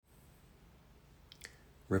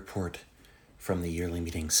Report from the Yearly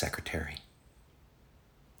Meeting Secretary.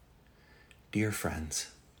 Dear friends,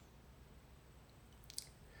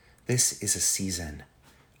 this is a season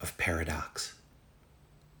of paradox.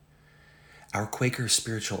 Our Quaker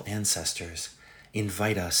spiritual ancestors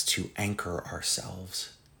invite us to anchor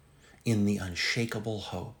ourselves in the unshakable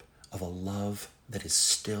hope of a love that is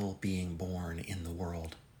still being born in the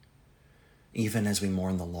world, even as we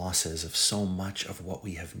mourn the losses of so much of what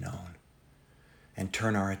we have known, and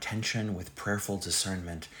turn our attention with prayerful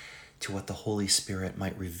discernment to what the Holy Spirit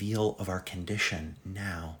might reveal of our condition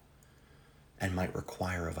now and might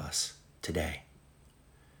require of us today.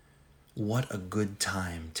 What a good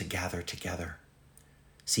time to gather together,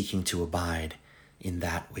 seeking to abide in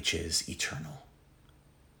that which is eternal.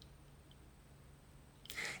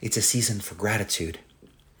 It's a season for gratitude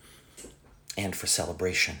and for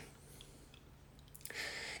celebration.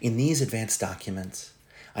 In these advanced documents,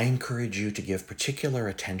 I encourage you to give particular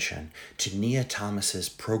attention to Nia Thomas's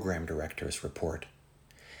Program Director's report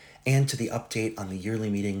and to the update on the yearly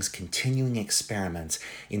meeting's continuing experiments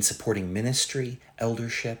in supporting ministry,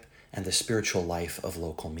 eldership, and the spiritual life of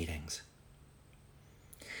local meetings.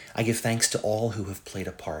 I give thanks to all who have played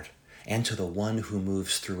a part and to the one who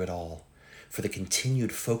moves through it all for the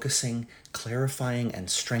continued focusing, clarifying, and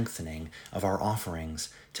strengthening of our offerings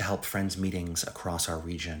to help Friends meetings across our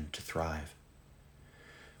region to thrive.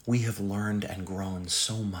 We have learned and grown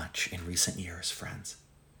so much in recent years, friends.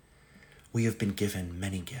 We have been given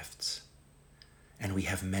many gifts, and we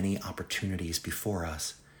have many opportunities before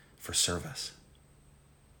us for service.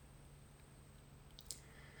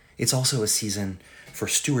 It's also a season for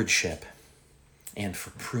stewardship and for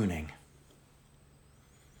pruning.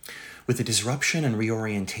 With the disruption and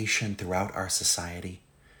reorientation throughout our society,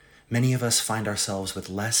 many of us find ourselves with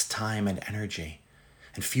less time and energy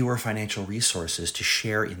and fewer financial resources to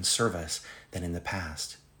share in service than in the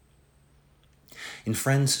past. In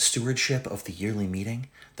Friends' stewardship of the yearly meeting,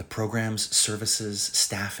 the programs, services,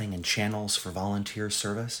 staffing, and channels for volunteer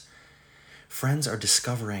service, Friends are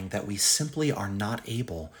discovering that we simply are not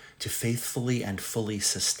able to faithfully and fully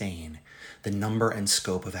sustain the number and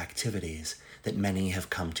scope of activities that many have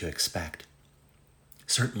come to expect.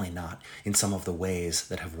 Certainly not in some of the ways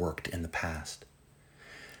that have worked in the past.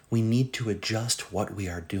 We need to adjust what we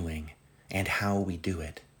are doing and how we do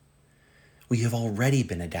it. We have already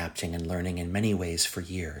been adapting and learning in many ways for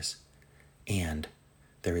years, and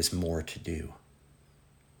there is more to do.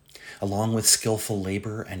 Along with skillful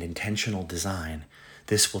labor and intentional design,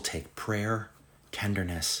 this will take prayer,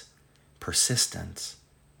 tenderness, persistence,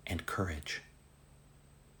 and courage.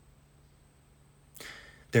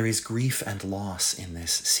 There is grief and loss in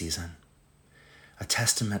this season, a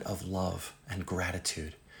testament of love and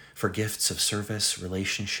gratitude for gifts of service,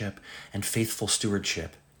 relationship, and faithful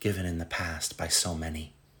stewardship given in the past by so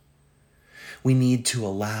many. We need to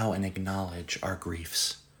allow and acknowledge our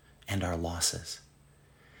griefs and our losses,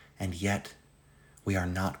 and yet we are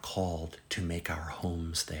not called to make our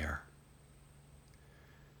homes there.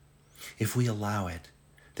 If we allow it,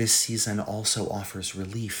 this season also offers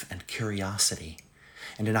relief and curiosity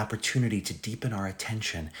and an opportunity to deepen our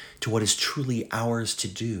attention to what is truly ours to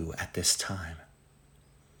do at this time.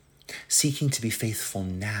 Seeking to be faithful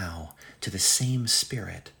now to the same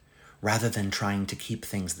Spirit, rather than trying to keep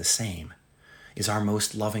things the same, is our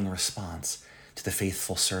most loving response to the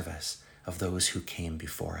faithful service of those who came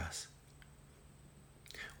before us.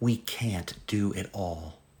 We can't do it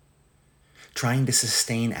all. Trying to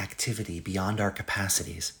sustain activity beyond our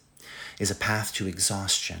capacities is a path to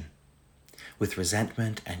exhaustion, with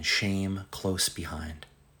resentment and shame close behind.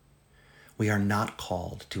 We are not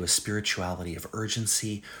called to a spirituality of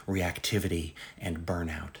urgency, reactivity, and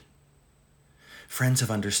burnout. Friends have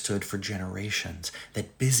understood for generations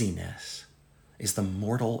that busyness is the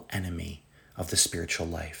mortal enemy of the spiritual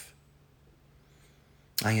life.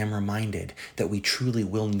 I am reminded that we truly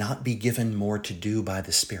will not be given more to do by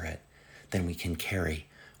the Spirit than we can carry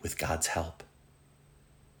with God's help.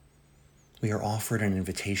 We are offered an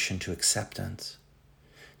invitation to acceptance,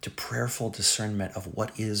 to prayerful discernment of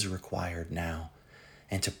what is required now,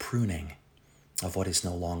 and to pruning of what is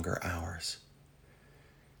no longer ours.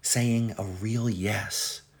 Saying a real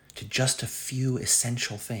yes to just a few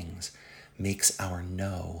essential things makes our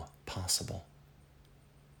no possible.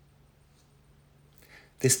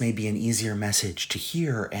 This may be an easier message to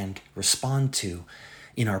hear and respond to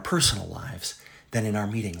in our personal lives than in our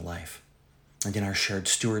meeting life and in our shared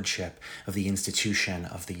stewardship of the institution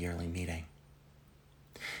of the yearly meeting.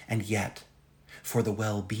 And yet, for the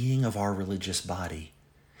well-being of our religious body,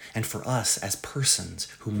 and for us as persons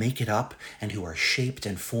who make it up and who are shaped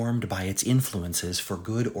and formed by its influences for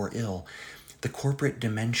good or ill, The corporate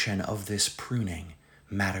dimension of this pruning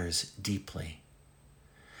matters deeply.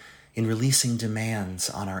 In releasing demands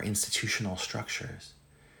on our institutional structures,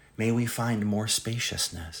 may we find more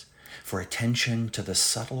spaciousness for attention to the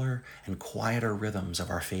subtler and quieter rhythms of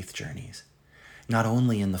our faith journeys, not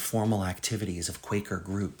only in the formal activities of Quaker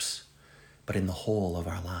groups, but in the whole of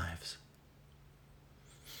our lives.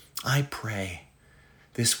 I pray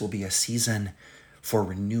this will be a season for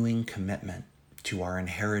renewing commitment to our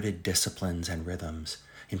inherited disciplines and rhythms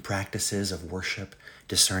in practices of worship,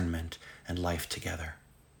 discernment, and life together.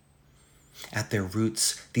 At their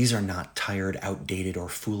roots, these are not tired, outdated, or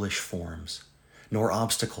foolish forms, nor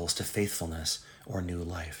obstacles to faithfulness or new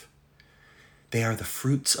life. They are the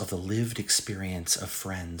fruits of the lived experience of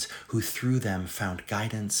friends who through them found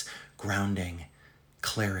guidance, grounding,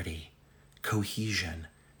 clarity, cohesion,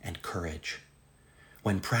 and courage.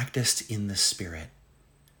 When practiced in the Spirit,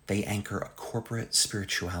 they anchor a corporate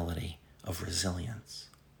spirituality of resilience.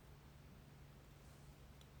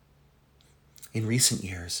 In recent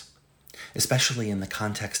years, especially in the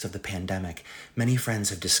context of the pandemic, many friends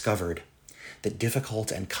have discovered that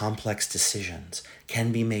difficult and complex decisions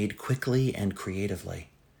can be made quickly and creatively,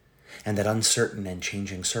 and that uncertain and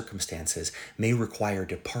changing circumstances may require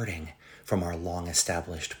departing from our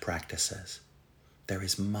long-established practices. There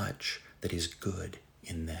is much that is good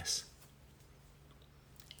in this.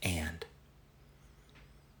 And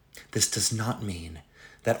this does not mean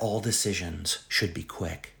that all decisions should be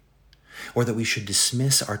quick, or that we should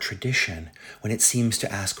dismiss our tradition when it seems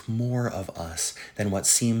to ask more of us than what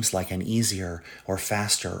seems like an easier or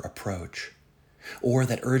faster approach, or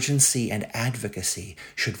that urgency and advocacy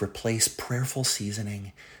should replace prayerful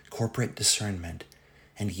seasoning, corporate discernment,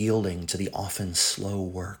 and yielding to the often slow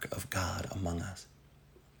work of God among us.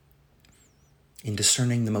 In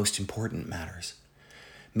discerning the most important matters,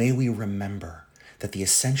 may we remember that the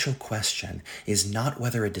essential question is not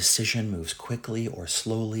whether a decision moves quickly or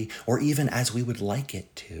slowly, or even as we would like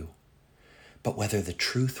it to, but whether the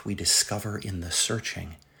truth we discover in the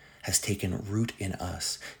searching has taken root in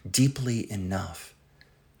us deeply enough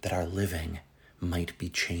that our living might be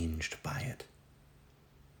changed by it.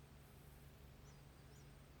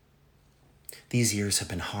 These years have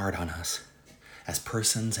been hard on us as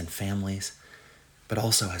persons and families, but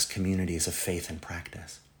also as communities of faith and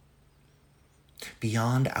practice.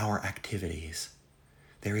 Beyond our activities,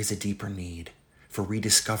 there is a deeper need for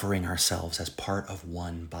rediscovering ourselves as part of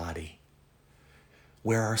one body.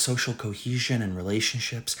 Where our social cohesion and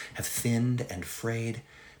relationships have thinned and frayed,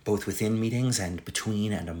 both within meetings and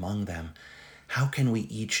between and among them, how can we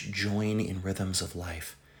each join in rhythms of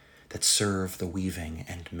life that serve the weaving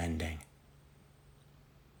and mending?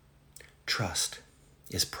 Trust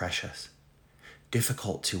is precious,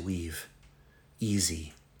 difficult to weave,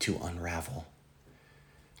 easy to unravel.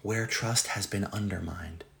 Where trust has been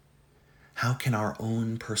undermined, how can our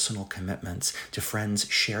own personal commitments to friends'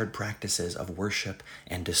 shared practices of worship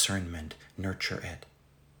and discernment nurture it?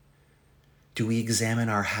 Do we examine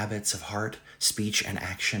our habits of heart, speech, and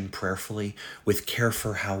action prayerfully with care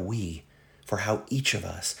for how each of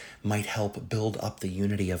us might help build up the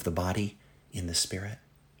unity of the body in the Spirit?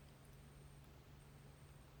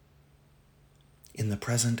 In the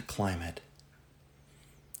present climate,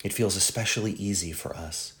 it feels especially easy for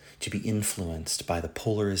us to be influenced by the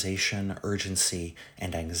polarization, urgency,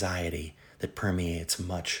 and anxiety that permeates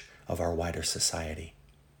much of our wider society.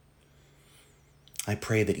 I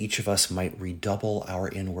pray that each of us might redouble our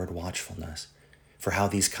inward watchfulness for how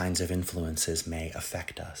these kinds of influences may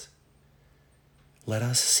affect us. Let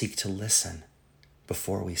us seek to listen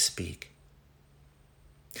before we speak,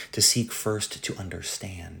 to seek first to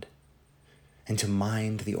understand, and to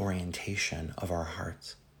mind the orientation of our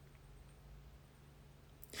hearts.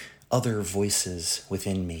 Other voices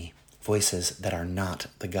within me, voices that are not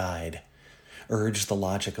the guide, urge the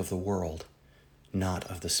logic of the world, not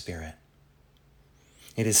of the Spirit.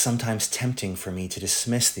 It is sometimes tempting for me to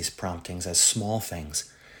dismiss these promptings as small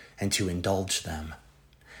things and to indulge them,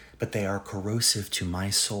 but they are corrosive to my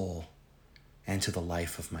soul and to the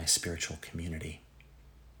life of my spiritual community.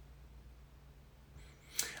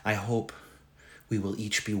 I hope we will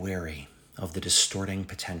each be wary of the distorting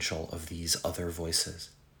potential of these other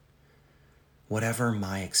voices. Whatever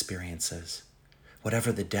my experiences,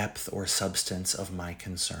 whatever the depth or substance of my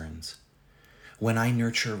concerns, when I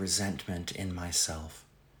nurture resentment in myself,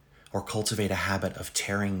 or cultivate a habit of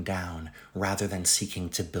tearing down rather than seeking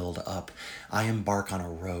to build up, I embark on a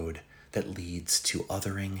road that leads to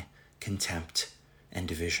othering, contempt, and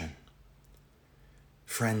division.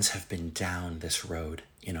 Friends have been down this road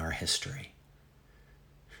in our history.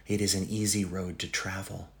 It is an easy road to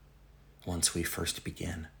travel once we first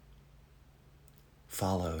begin.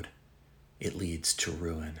 followed, it leads to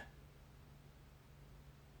ruin.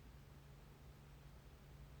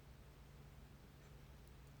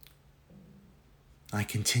 I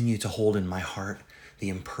continue to hold in my heart the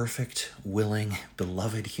imperfect, willing,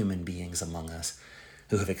 beloved human beings among us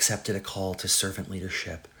who have accepted a call to servant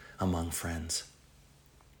leadership among friends.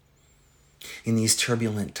 In these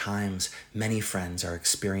turbulent times, many friends are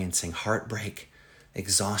experiencing heartbreak,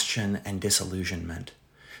 exhaustion, and disillusionment,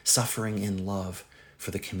 suffering in love for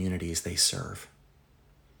the communities they serve.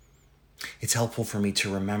 It's helpful for me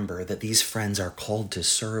to remember that these friends are called to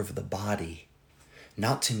serve the body,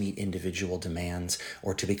 not to meet individual demands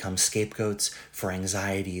or to become scapegoats for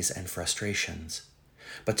anxieties and frustrations,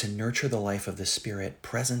 but to nurture the life of the Spirit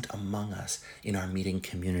present among us in our meeting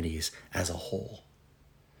communities as a whole.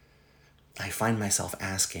 I find myself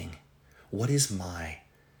asking, what is my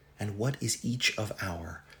and what is each of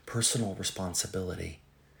our personal responsibility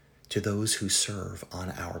to those who serve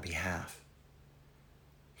on our behalf?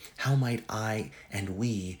 How might I and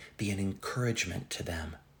we be an encouragement to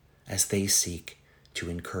them as they seek to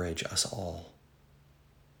encourage us all?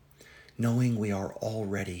 Knowing we are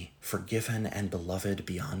already forgiven and beloved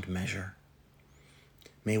beyond measure,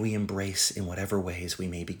 may we embrace in whatever ways we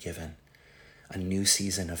may be given a new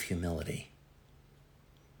season of humility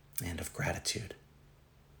and of gratitude.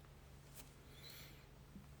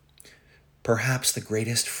 Perhaps the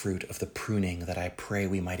greatest fruit of the pruning that I pray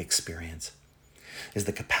we might experience is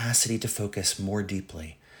the capacity to focus more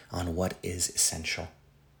deeply on what is essential.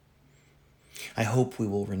 I hope we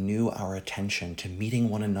will renew our attention to meeting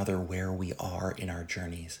one another where we are in our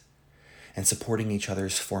journeys and supporting each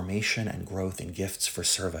other's formation and growth in gifts for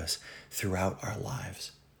service throughout our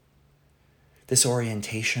lives. This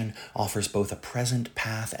orientation offers both a present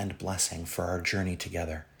path and blessing for our journey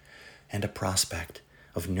together and a prospect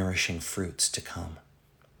of nourishing fruits to come.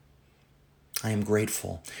 I am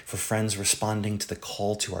grateful for friends responding to the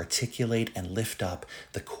call to articulate and lift up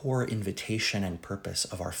the core invitation and purpose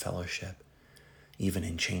of our fellowship, even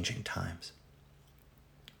in changing times.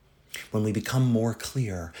 When we become more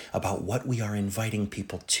clear about what we are inviting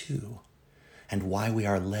people to and why we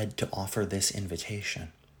are led to offer this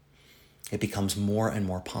invitation, it becomes more and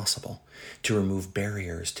more possible to remove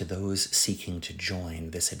barriers to those seeking to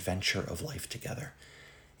join this adventure of life together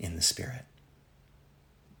in the Spirit.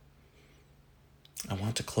 I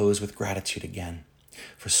want to close with gratitude again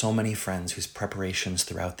for so many friends whose preparations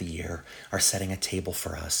throughout the year are setting a table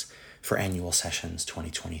for us for Annual Sessions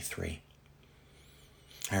 2023.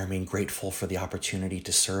 I remain grateful for the opportunity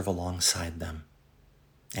to serve alongside them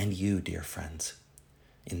and you, dear friends,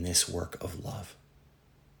 in this work of love.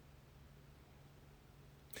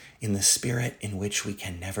 In the spirit in which we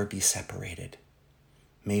can never be separated,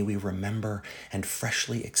 may we remember and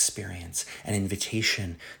freshly experience an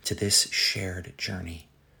invitation to this shared journey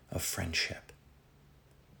of friendship.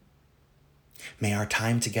 May our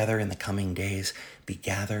time together in the coming days be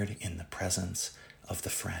gathered in the presence of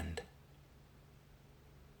the friend.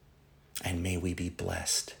 And may we be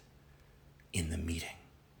blessed in the meeting.